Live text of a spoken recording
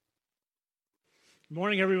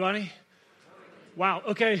Morning, everybody. Wow,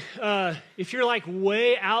 okay, if you're like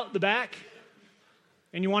way out the back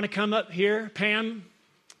and you want to come up here, Pam,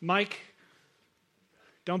 Mike,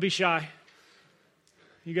 don't be shy.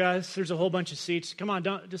 You guys, there's a whole bunch of seats. Come on,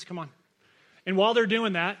 just come on. And while they're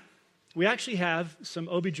doing that, we actually have some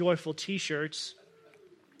Oh Be Joyful t-shirts.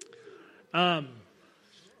 There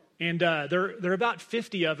are about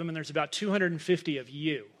 50 of them, and there's about 250 of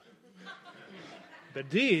you. But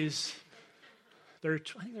these... I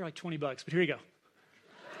think they're like $20, but here you go.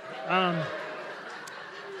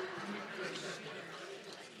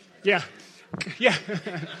 Yeah.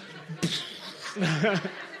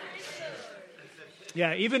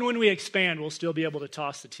 Yeah, even when we expand, we'll still be able to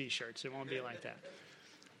toss the t-shirts. It won't be like that.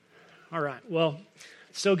 All right, well,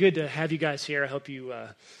 it's so good to have you guys here. I hope you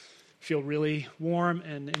feel really warm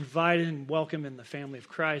and invited and welcome in the family of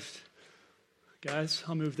Christ. Guys,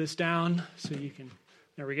 I'll move this down so you can,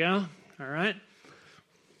 there we go. All right.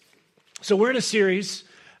 So we're in a series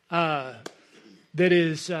that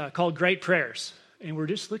is called Great Prayers, and we're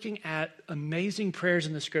just looking at amazing prayers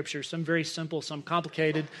in the Scripture, some very simple, some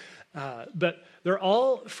complicated, but they're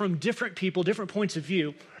all from different people, different points of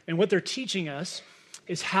view, and what they're teaching us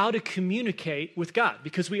is how to communicate with God,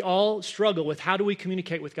 because we all struggle with how do we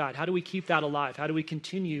communicate with God? How do we keep that alive? How do we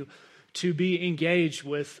continue to be engaged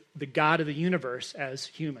with the God of the universe as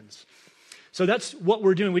humans? So that's what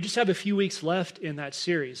we're doing. We just have a few weeks left in that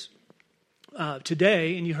series.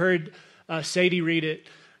 Today, and you heard Sadie read it,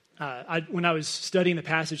 when I was studying the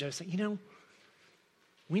passage, I was thinking,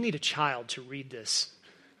 we need a child to read this.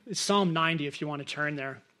 It's Psalm 90 if you want to turn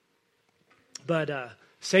there. But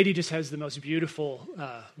Sadie just has the most beautiful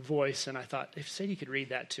voice, and I thought if Sadie could read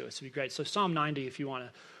that to us, it'd be great. So Psalm 90, if you want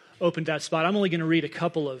to open that spot. I'm only going to read a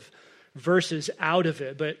couple of verses out of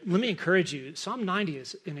it, but let me encourage you, Psalm 90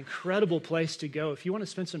 is an incredible place to go. If you want to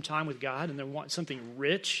spend some time with God and then want something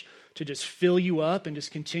rich to just fill you up and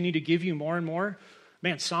just continue to give you more and more,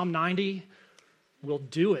 man, Psalm 90 will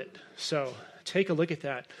do it. So take a look at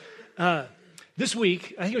that. This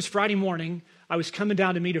week, I think it was Friday morning, I was coming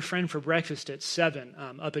down to meet a friend for breakfast at 7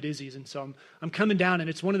 up at Izzy's, and so I'm coming down, and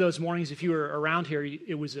it's one of those mornings, if you were around here,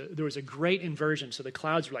 there was a great inversion, so the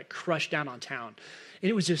clouds were like crushed down on town, and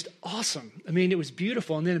it was just awesome. I mean, it was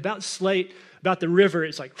beautiful, and then about the river,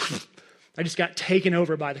 it's like... I just got taken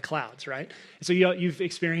over by the clouds, right? And so you've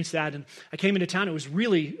experienced that. And I came into town. It was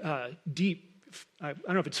really deep. I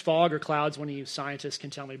don't know if it's fog or clouds. One of you scientists can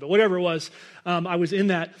tell me. But whatever it was, I was in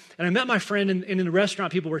that. And I met my friend. And in the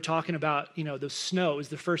restaurant, people were talking about, the snow. It was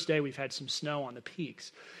the first day we've had some snow on the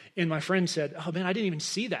peaks. And my friend said, oh, man, I didn't even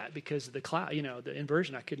see that because of the cloud, the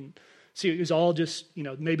inversion. I couldn't see. It was all just,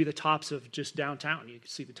 maybe the tops of just downtown. You could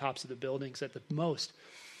see the tops of the buildings at the most.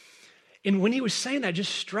 And when he was saying that, it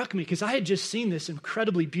just struck me because I had just seen this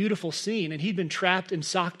incredibly beautiful scene and he'd been trapped and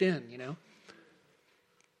socked in,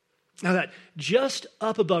 Now that just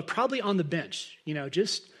up above, probably on the bench,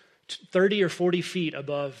 just 30 or 40 feet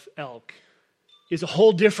above Elk is a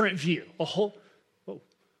whole different view.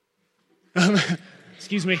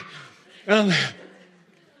 Excuse me.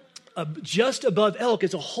 Just above Elk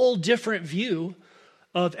is a whole different view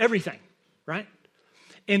of everything, right?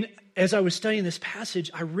 And as I was studying this passage,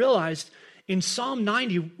 I realized in Psalm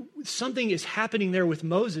 90, something is happening there with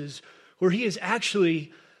Moses where he is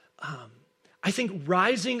actually, I think,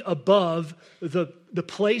 rising above the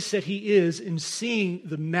place that he is in seeing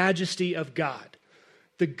the majesty of God,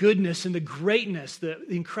 the goodness and the greatness, the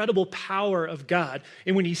incredible power of God.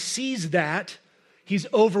 And when he sees that, he's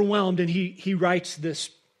overwhelmed and he writes this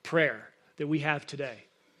prayer that we have today.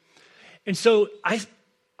 And so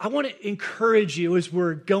I want to encourage you as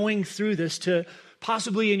we're going through this to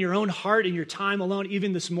possibly in your own heart, in your time alone,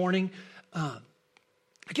 even this morning, I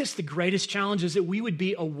guess the greatest challenge is that we would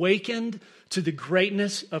be awakened to the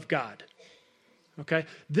greatness of God. Okay?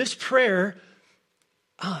 This prayer,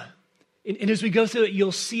 and as we go through it,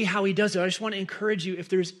 you'll see how he does it. I just want to encourage you, if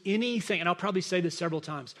there's anything, and I'll probably say this several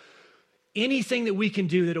times, anything that we can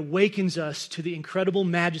do that awakens us to the incredible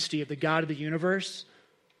majesty of the God of the universe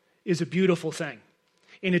is a beautiful thing.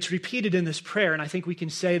 And it's repeated in this prayer, and I think we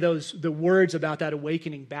can say the words about that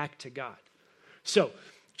awakening back to God. So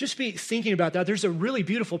just be thinking about that. There's a really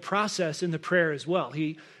beautiful process in the prayer as well.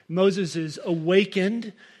 Moses is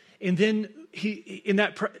awakened, and then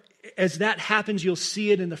as that happens, you'll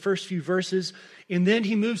see it in the first few verses, and then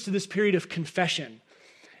he moves to this period of confession.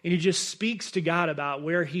 And he just speaks to God about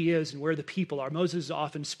where he is and where the people are. Moses is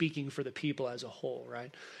often speaking for the people as a whole,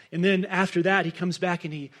 right? And then after that, he comes back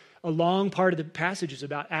and a long part of the passage is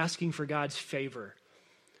about asking for God's favor.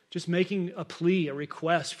 Just making a plea, a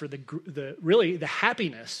request for the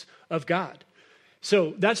happiness of God.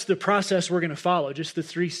 So that's the process we're going to follow, just the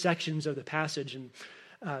 3 sections of the passage. And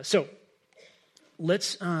so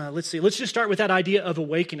let's see. Let's just start with that idea of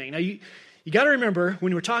awakening. Now, you got to remember,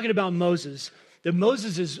 when we're talking about Moses, that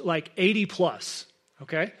Moses is like 80 plus,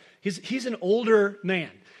 okay? He's an older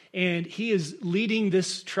man, and he is leading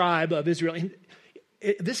this tribe of Israel. And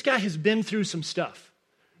this guy has been through some stuff,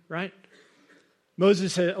 right?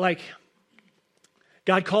 Moses,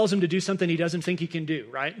 God calls him to do something he doesn't think he can do,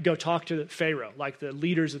 right? Go talk to Pharaoh, like the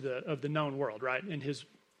leaders of the known world, right?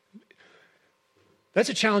 That's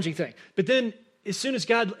a challenging thing. But then, as soon as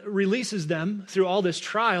God releases them through all this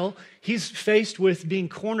trial, he's faced with being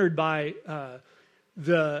cornered by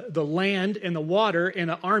the land and the water and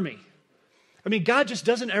an army. I mean, God just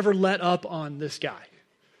doesn't ever let up on this guy,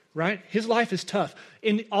 right? His life is tough.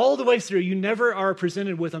 And all the way through, you never are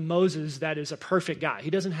presented with a Moses that is a perfect guy. He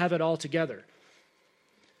doesn't have it all together.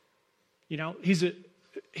 You know, he's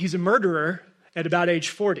a murderer at about age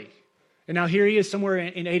 40. And now here he is somewhere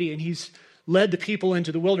in 80, and he's led the people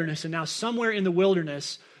into the wilderness. And now somewhere in the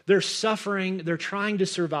wilderness, they're suffering, they're trying to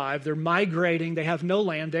survive, they're migrating, they have no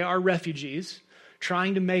land, they are refugees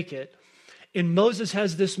trying to make it. And Moses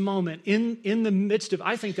has this moment in the midst of,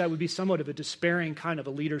 I think that would be somewhat of a despairing kind of a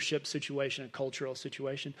leadership situation, a cultural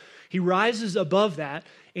situation. He rises above that,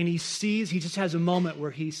 and he just has a moment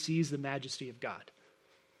where he sees the majesty of God.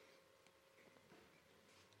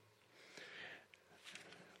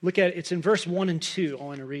 Look at it. It's in verse 1 and 2. I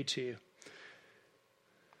want to read to you.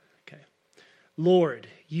 Okay. Lord,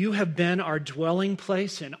 you have been our dwelling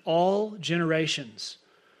place in all generations.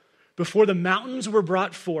 Before the mountains were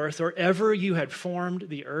brought forth, or ever you had formed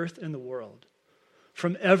the earth and the world.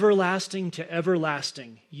 From everlasting to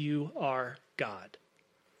everlasting, you are God.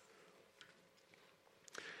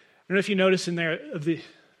 I don't know if you notice in there of the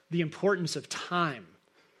importance of time.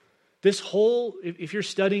 This whole, if you're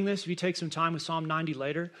studying this, if you take some time with Psalm 90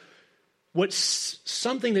 later, what's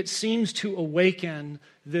something that seems to awaken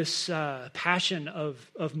this passion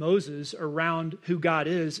of Moses around who God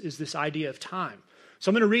is this idea of time. So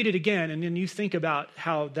I'm going to read it again, and then you think about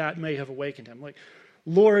how that may have awakened him. Like,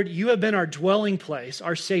 Lord, you have been our dwelling place,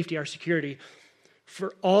 our safety, our security,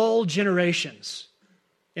 for all generations,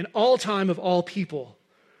 in all time of all people,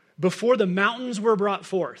 before the mountains were brought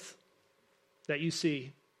forth, that you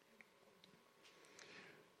see,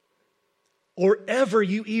 or ever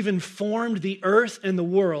you even formed the earth and the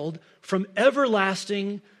world, from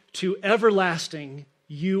everlasting to everlasting,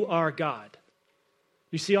 you are God.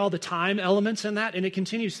 You see all the time elements in that, and it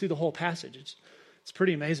continues through the whole passage. It's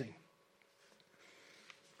pretty amazing.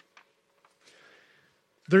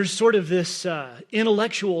 There's sort of this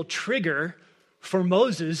intellectual trigger for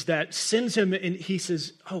Moses that sends him, and he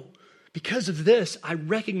says, oh, because of this, I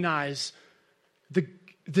recognize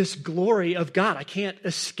this glory of God. I can't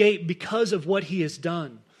escape because of what he has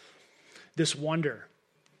done, this wonder.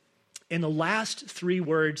 And the last 3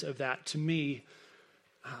 words of that, to me,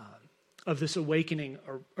 of this awakening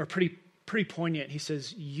are pretty poignant. He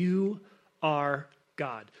says, you are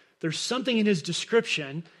God. There's something in his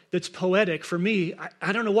description that's poetic for me.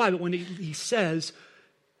 I don't know why, but when he says,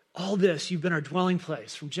 all this, you've been our dwelling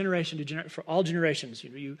place from generation to generation, for all generations.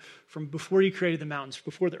 You from before you created the mountains,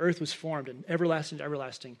 before the earth was formed, and everlasting to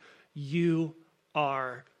everlasting, you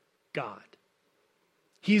are God.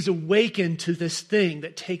 He's awakened to this thing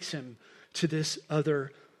that takes him to this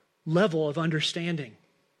other level of understanding.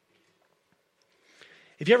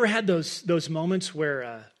 Have you ever had those moments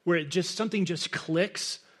where something just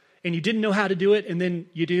clicks and you didn't know how to do it, and then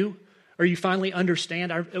you do? Or you finally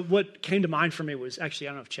understand? What came to mind for me was, actually,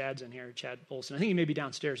 I don't know if Chad's in here, Chad Olson. I think he may be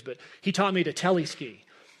downstairs, but he taught me to teleski,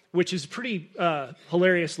 which is a pretty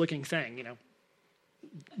hilarious looking thing, you know.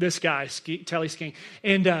 This guy, teleskiing.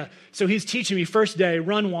 And so he's teaching me first day,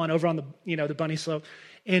 run one over on the bunny slope.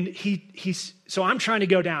 And so I'm trying to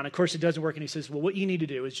go down. Of course, it doesn't work. And he says, well, what you need to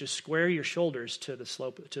do is just square your shoulders to the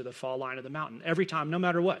slope, to the fall line of the mountain every time, no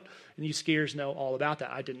matter what. And you skiers know all about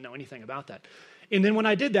that. I didn't know anything about that. And then when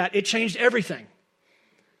I did that, it changed everything.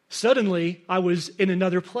 Suddenly, I was in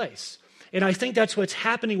another place. And I think that's what's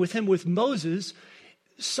happening with him, with Moses.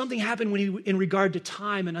 Something happened in regard to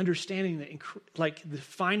time and understanding the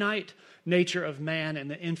finite nature of man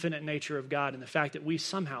and the infinite nature of God, and the fact that we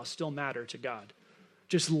somehow still matter to God.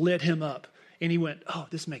 Just lit him up. And he went, oh,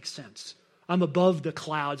 this makes sense. I'm above the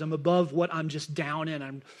clouds. I'm above what I'm just down in.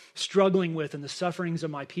 I'm struggling with, and the sufferings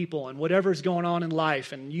of my people, and whatever's going on in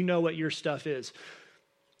life, and you know what your stuff is.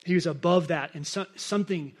 He was above that, and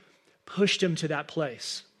something pushed him to that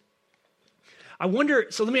place. I wonder,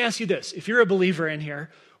 so let me ask you this. If you're a believer in here,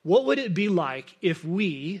 what would it be like if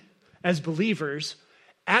we, as believers,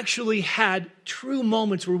 actually had true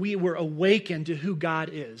moments where we were awakened to who God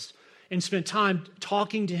is and spent time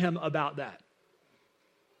talking to him about that,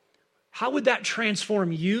 how would that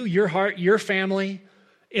transform you, your heart, your family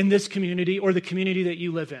in this community or the community that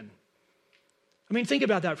you live in? I mean, think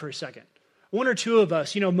about that for a second. One or two of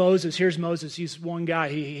us, Moses, here's Moses. He's one guy.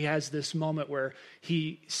 He has this moment where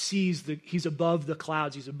he sees he's above the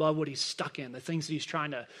clouds. He's above what he's stuck in, the things that he's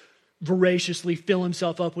trying to voraciously fill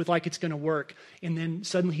himself up with like it's going to work. And then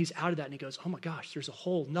suddenly he's out of that and he goes, oh my gosh, there's a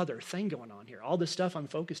whole nother thing going on here. All this stuff I'm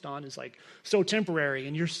focused on is like so temporary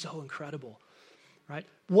and you're so incredible, right?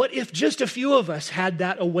 What if just a few of us had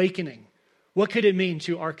that awakening? What could it mean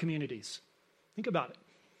to our communities? Think about it.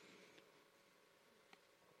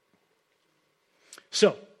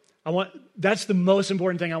 So, that's the most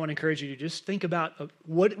important thing I want to encourage you to just think about.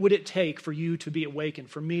 What would it take for you to be awakened,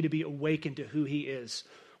 for me to be awakened to who he is?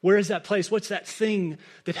 Where is that place? What's that thing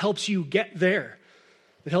that helps you get there,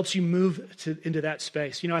 that helps you move into that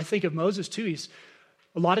space? I think of Moses too.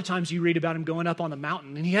 A lot of times you read about him going up on the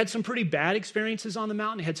mountain, and he had some pretty bad experiences on the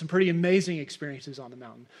mountain. He had some pretty amazing experiences on the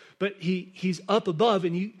mountain. But he's up above,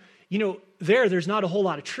 and there's not a whole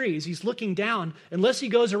lot of trees. He's looking down. Unless he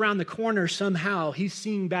goes around the corner somehow, he's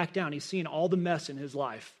seeing back down. He's seeing all the mess in his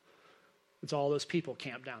life. It's all those people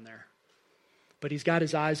camped down there. But he's got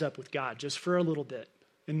his eyes up with God just for a little bit.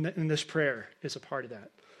 And this prayer is a part of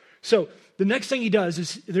that. So the next thing he does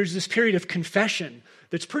is there's this period of confession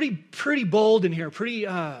that's pretty bold in here, it's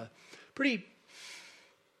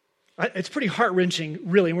pretty heart-wrenching,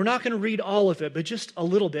 really. We're not going to read all of it, but just a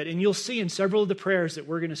little bit. And you'll see in several of the prayers that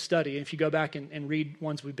we're going to study, if you go back and read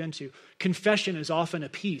ones we've been to, confession is often a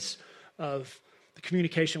piece of the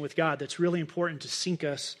communication with God that's really important to sync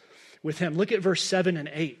us with him. Look at verse 7 and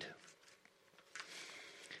 8.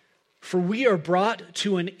 For we are brought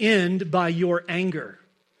to an end by your anger.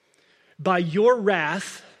 By your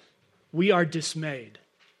wrath, we are dismayed.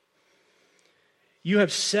 You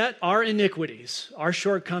have set our iniquities, our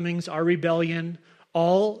shortcomings, our rebellion,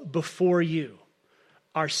 all before you,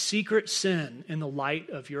 our secret sin in the light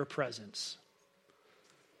of your presence.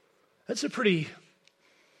 That's a pretty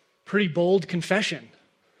bold confession.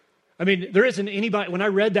 I mean, there isn't anybody, when I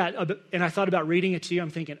read that and I thought about reading it to you,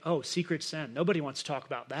 I'm thinking, oh, secret sin. Nobody wants to talk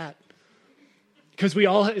about that. Because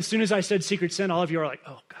as soon as I said secret sin, all of you are like,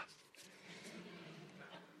 oh, God.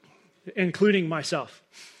 Including myself.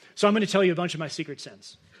 So I'm going to tell you a bunch of my secret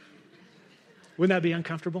sins. Wouldn't that be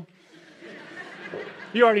uncomfortable?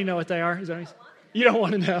 You already know what they are. Is that what you don't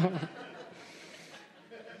want to know?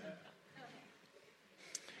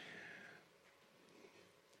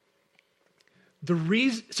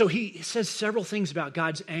 So he says several things about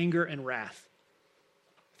God's anger and wrath.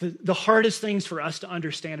 The hardest things for us to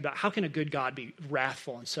understand about how can a good God be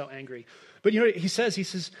wrathful and so angry. But he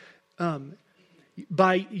says,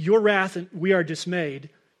 by your wrath we are dismayed.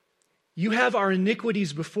 You have our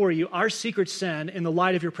iniquities before you, our secret sin in the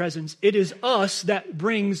light of your presence. It is us that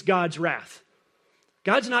brings God's wrath.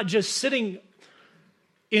 God's not just sitting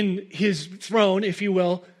in his throne, if you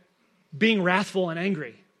will, being wrathful and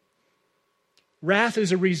angry. Wrath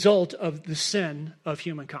is a result of the sin of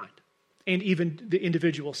humankind and even the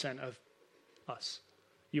individual sin of us,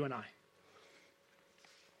 you and I.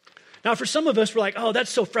 Now, for some of us, we're like, oh, that's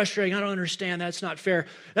so frustrating. I don't understand. That's not fair.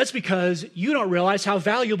 That's because you don't realize how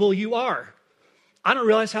valuable you are. I don't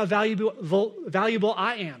realize how valuable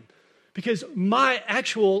I am. Because my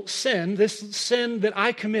actual sin, this sin that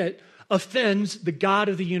I commit, offends the God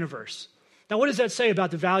of the universe. Now, what does that say about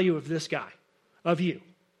the value of this guy, of you?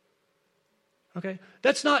 Okay?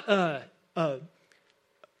 That's not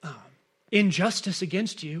injustice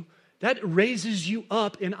against you. That raises you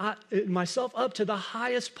up and myself up to the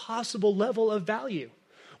highest possible level of value.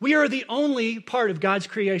 We are the only part of God's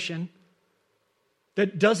creation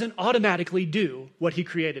that doesn't automatically do what he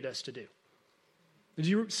created us to do. Did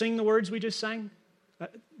you sing the words we just sang?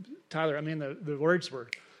 Tyler, I mean, the words were,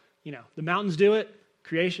 the mountains do it,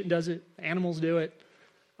 creation does it, animals do it,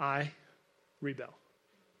 I rebel.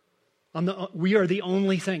 We are the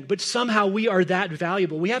only thing, but somehow we are that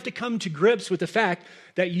valuable. We have to come to grips with the fact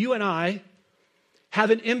that you and I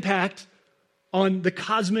have an impact on the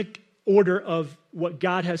cosmic order of what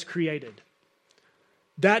God has created.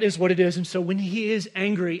 That is what it is. And so when he is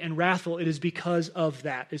angry and wrathful, it is because of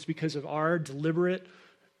that. It's because of our deliberate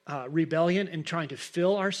rebellion and trying to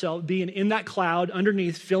fill ourselves, being in that cloud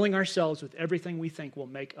underneath, filling ourselves with everything we think will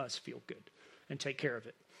make us feel good and take care of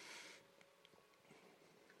it.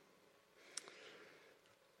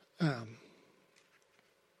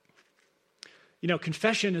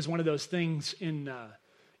 Confession is one of those things in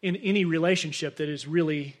any relationship that is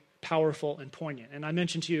really powerful and poignant. And I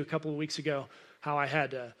mentioned to you a couple of weeks ago how I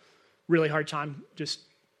had a really hard time just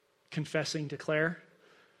confessing to Claire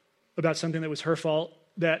about something that was her fault.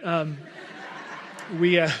 That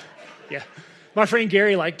my friend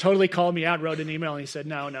Gary totally called me out, wrote an email, and he said,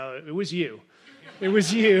 no, it was you. It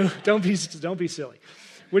was you. Don't be silly,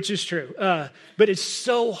 which is true. But it's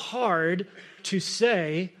so hard to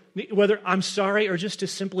say whether I'm sorry or just to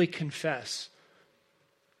simply confess.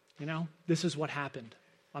 This is what happened.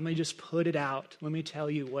 Let me just put it out. Let me tell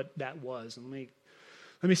you what that was. And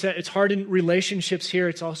let me say, it's hard in relationships here.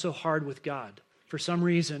 It's also hard with God. For some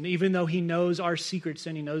reason, even though he knows our secrets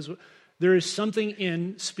and he knows, there is something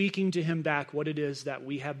in speaking to him back what it is that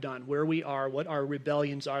we have done, where we are, what our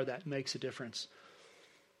rebellions are, that makes a difference.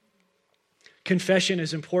 Confession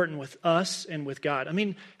is important with us and with God. I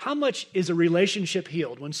mean, how much is a relationship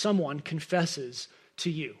healed when someone confesses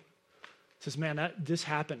to you? Says, man, this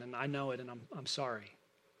happened and I know it and I'm sorry.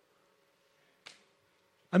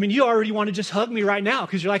 I mean, you already want to just hug me right now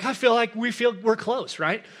because you're like, I feel like we're close,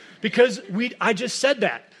 right? Because I just said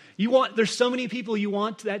that. There's so many people you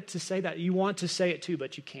want to say that. You want to say it too,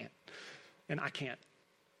 but you can't. And I can't.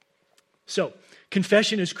 So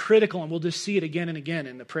confession is critical, and we'll just see it again and again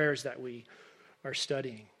in the prayers that we are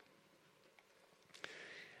studying.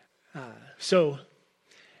 So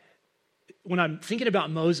when I'm thinking about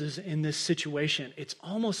Moses in this situation, it's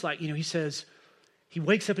almost like, he says, he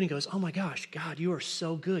wakes up and he goes, oh my gosh, God, you are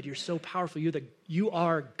so good. You're so powerful. You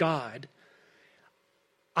are God.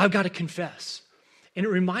 I've got to confess. And it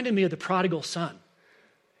reminded me of the prodigal son.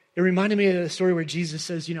 It reminded me of the story where Jesus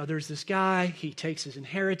says, there's this guy, he takes his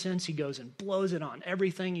inheritance, he goes and blows it on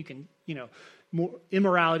everything you can, more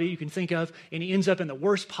immorality you can think of, and he ends up in the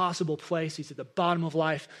worst possible place. He's at the bottom of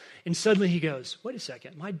life. And suddenly he goes, wait a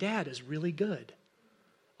second, my dad is really good.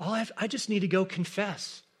 I just need to go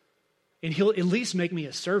confess. And he'll at least make me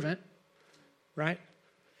a servant, right?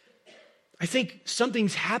 I think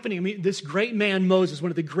something's happening. I mean, this great man, Moses,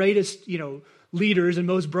 one of the greatest, leaders and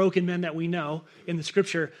most broken men that we know in the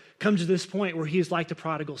scripture, comes to this point where he is like the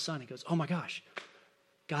prodigal son. He goes, oh my gosh,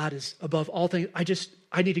 God is above all things.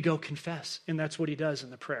 I need to go confess. And that's what he does in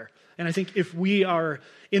the prayer. And I think if we are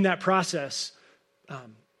in that process,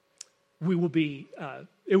 we will be,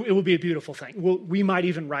 it will be a beautiful thing. We might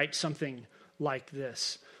even write something like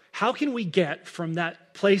this. How can we get from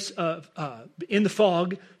that place of in the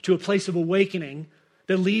fog to a place of awakening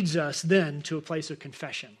that leads us then to a place of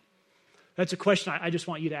confession? That's a question I just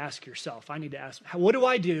want you to ask yourself. I need to ask, what do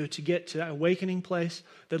I do to get to that awakening place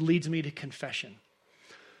that leads me to confession?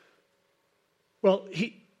 Well,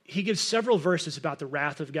 he gives several verses about the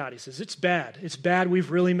wrath of God. He says, it's bad. It's bad. We've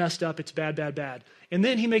really messed up. It's bad, bad, bad. And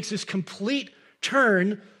then he makes this complete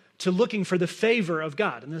turn to looking for the favor of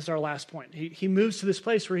God. And this is our last point. He moves to this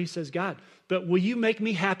place where he says, God, but will you make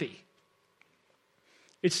me happy?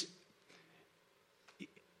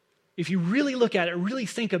 If you really look at it, really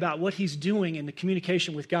think about what he's doing in the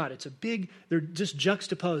communication with God, they're just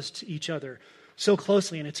juxtaposed to each other so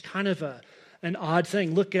closely, and it's kind of an odd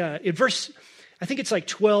thing. Look at verse, I think it's like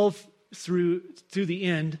 12 through the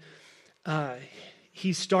end,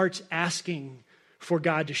 he starts asking for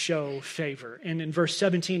God to show favor. And in verse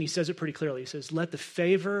 17, he says it pretty clearly. He says, let the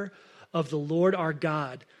favor of the Lord our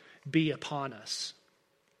God be upon us.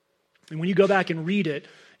 And when you go back and read it,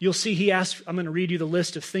 you'll see I'm going to read you the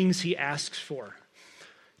list of things he asks for.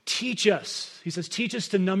 Teach us. He says, teach us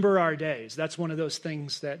to number our days. That's one of those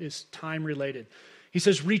things that is time related. He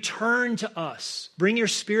says, return to us. Bring your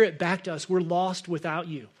spirit back to us. We're lost without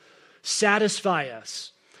you. Satisfy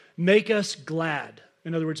us. Make us glad.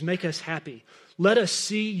 In other words, make us happy. Let us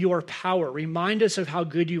see your power. Remind us of how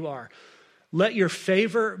good you are. Let your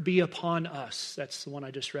favor be upon us. That's the one I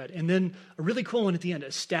just read. And then a really cool one at the end.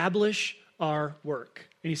 Establish our work.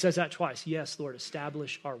 And he says that twice. Yes, Lord,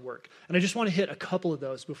 establish our work. And I just want to hit a couple of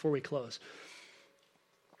those before we close.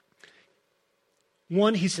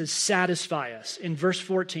 One, he says, satisfy us. In verse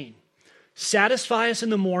 14, satisfy us in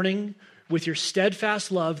the morning with your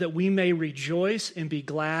steadfast love that we may rejoice and be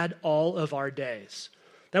glad all of our days.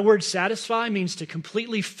 That word satisfy means to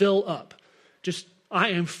completely fill up. Just, I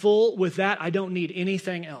am full with that. I don't need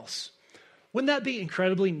anything else. Wouldn't that be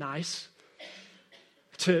incredibly nice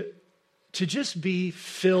to just be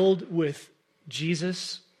filled with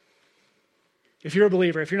Jesus? If you're a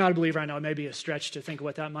believer, if you're not a believer, I know it may be a stretch to think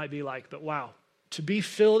what that might be like, but wow. To be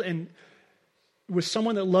filled and with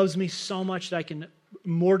someone that loves me so much that I can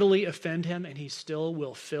mortally offend him and he still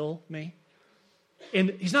will fill me.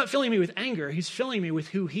 And he's not filling me with anger. He's filling me with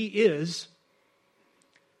who he is,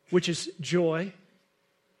 which is joy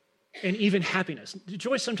and even happiness.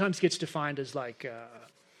 Joy sometimes gets defined as like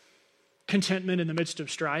contentment in the midst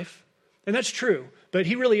of strife. And that's true, but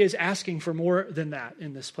he really is asking for more than that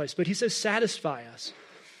in this place. But he says, satisfy us.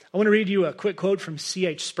 I want to read you a quick quote from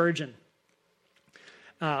C.H. Spurgeon.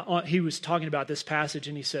 He was talking about this passage,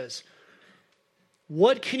 and he says,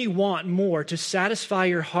 what can you want more to satisfy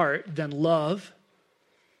your heart than love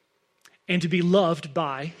and to be loved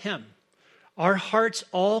by him? Our hearts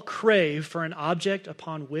all crave for an object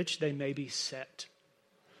upon which they may be set.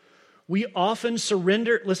 We often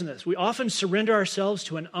surrender, listen to this, we often surrender ourselves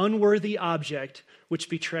to an unworthy object which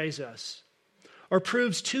betrays us or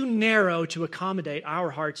proves too narrow to accommodate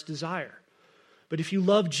our heart's desire. But if you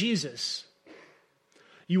love Jesus,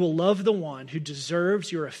 you will love the one who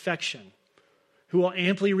deserves your affection, who will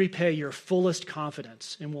amply repay your fullest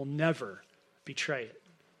confidence and will never betray it.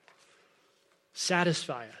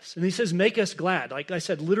 Satisfy us. And he says, make us glad. Like I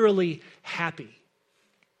said, literally happy.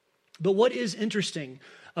 But what is interesting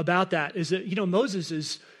about that is that, Moses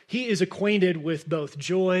is acquainted with both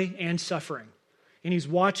joy and suffering. And he's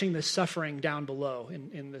watching the suffering down below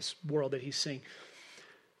in this world that he's seeing.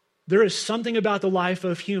 There is something about the life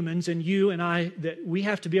of humans and you and I that we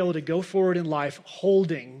have to be able to go forward in life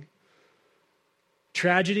holding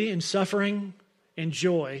tragedy and suffering and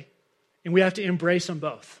joy, and we have to embrace them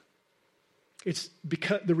both. It's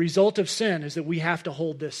because the result of sin is that we have to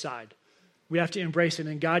hold this side. We have to embrace it,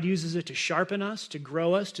 and God uses it to sharpen us, to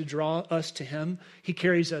grow us, to draw us to him. He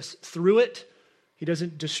carries us through it. He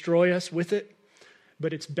doesn't destroy us with it,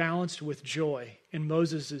 but it's balanced with joy. And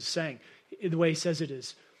Moses is saying, the way he says it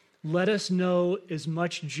is, let us know as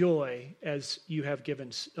much joy as you have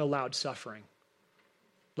allowed suffering.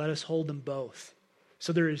 Let us hold them both.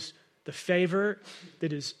 So there is the favor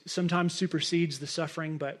that is sometimes supersedes the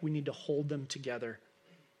suffering, but we need to hold them together.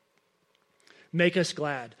 Make us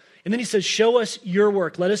glad. And then he says, show us your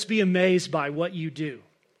work. Let us be amazed by what you do.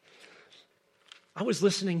 I was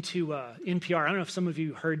listening to NPR. I don't know if some of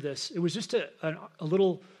you heard this. It was just a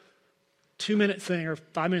little 2-minute thing or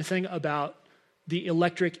 5-minute thing about the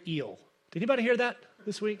electric eel. Did anybody hear that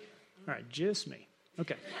this week? All right, just me.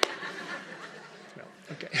 Okay. Well,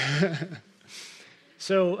 okay.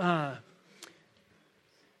 So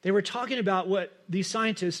they were talking about what these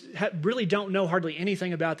scientists really don't know hardly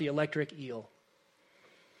anything about the electric eel.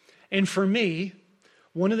 And for me,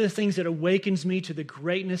 one of the things that awakens me to the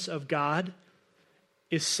greatness of God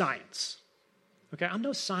is science. Okay, I'm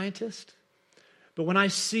no scientist, but when I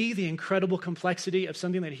see the incredible complexity of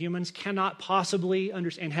something that humans cannot possibly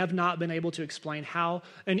understand and have not been able to explain how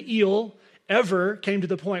an eel ever came to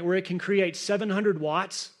the point where it can create 700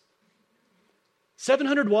 watts.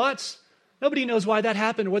 700 watts? Nobody knows why that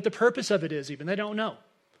happened or what the purpose of it is even. They don't know.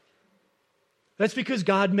 That's because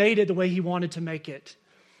God made it the way he wanted to make it.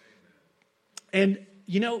 And,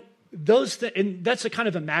 and that's a kind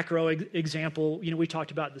of a macro example. We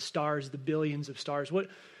talked about the stars, the billions of stars.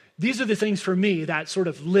 These are the things for me that sort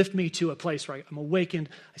of lift me to a place where I'm awakened.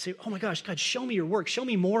 I say, oh my gosh, God, show me your work. Show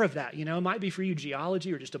me more of that. It might be for you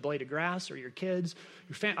geology or just a blade of grass or your kids,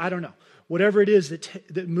 your family. I don't know. Whatever it is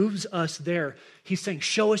that moves us there, he's saying,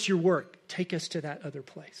 show us your work. Take us to that other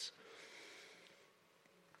place.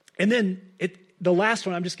 And then the last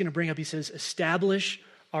one I'm just going to bring up, he says, establish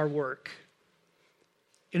our work.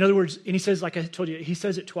 In other words, and he says, like I told you, he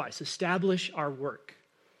says it twice, establish our work.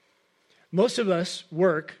 Most of us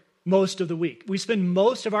work most of the week. We spend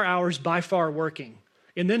most of our hours by far working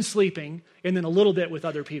and then sleeping and then a little bit with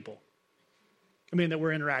other people. That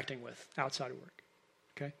we're interacting with outside of work.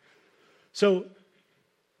 Okay? So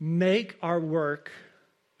make our work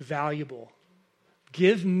valuable.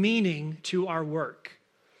 Give meaning to our work.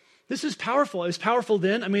 This is powerful. It was powerful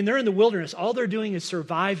then. They're in the wilderness. All they're doing is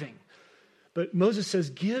surviving. But Moses says,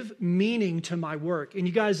 give meaning to my work. And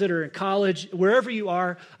you guys that are in college, wherever you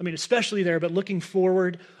are, especially there, but looking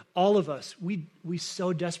forward, all of us, we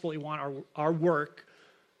so desperately want our work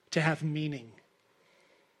to have meaning.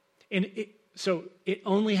 And so it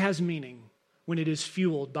only has meaning when it is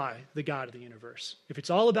fueled by the God of the universe. If it's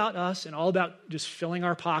all about us and all about just filling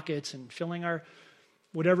our pockets and filling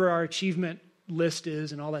whatever our achievement list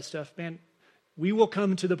is and all that stuff, man, we will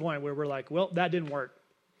come to the point where we're like, well, that didn't work.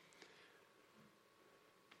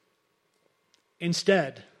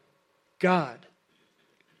 Instead, God,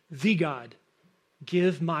 the God,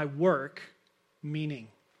 give my work meaning.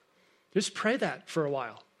 Just pray that for a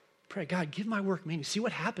while. Pray, God, give my work meaning. See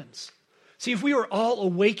what happens. See, if we were all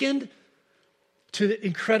awakened to the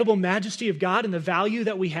incredible majesty of God and the value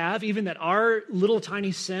that we have, even that our little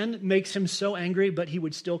tiny sin makes him so angry, but he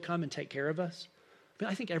would still come and take care of us.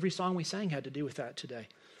 I think every song we sang had to do with that today.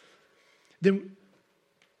 Then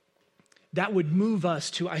that would move us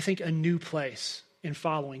to, I think, a new place in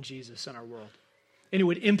following Jesus in our world. And it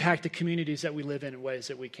would impact the communities that we live in ways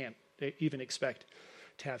that we can't even expect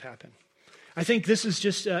to have happen. I think this is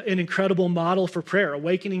just an incredible model for prayer,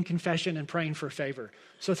 awakening, confession, and praying for favor.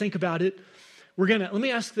 So think about it. Let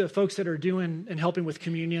me ask the folks that are doing and helping with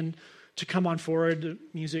communion to come on forward.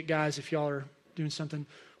 Music guys, if y'all are doing something,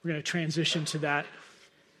 we're going to transition to that.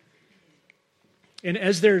 And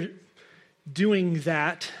as they're doing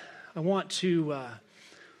that, I want to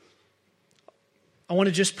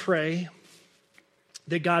just pray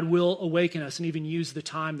that God will awaken us and even use the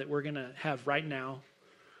time that we're going to have right now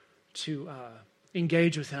to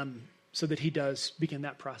engage with him so that he does begin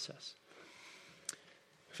that process.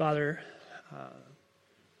 Father,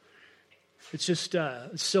 it's just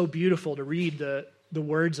so beautiful to read the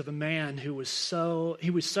words of a man who was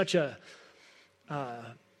such a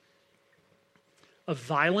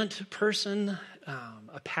violent person,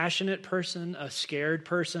 a passionate person, a scared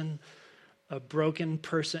person, a broken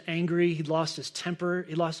person, angry. He lost his temper.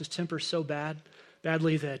 He lost his temper so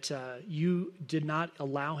badly that you did not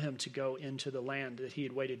allow him to go into the land that he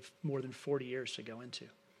had waited more than 40 years to go into.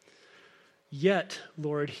 Yet,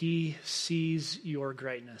 Lord, he sees your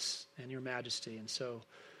greatness and your majesty. And so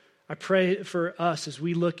I pray for us as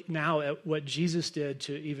we look now at what Jesus did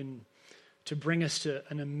to bring us to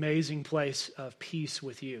an amazing place of peace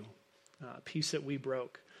with you, peace that we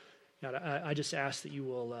broke. God, I just ask that you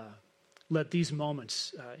will let these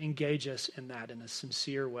moments engage us in that in a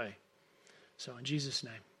sincere way. So in Jesus'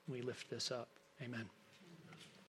 name, we lift this up. Amen.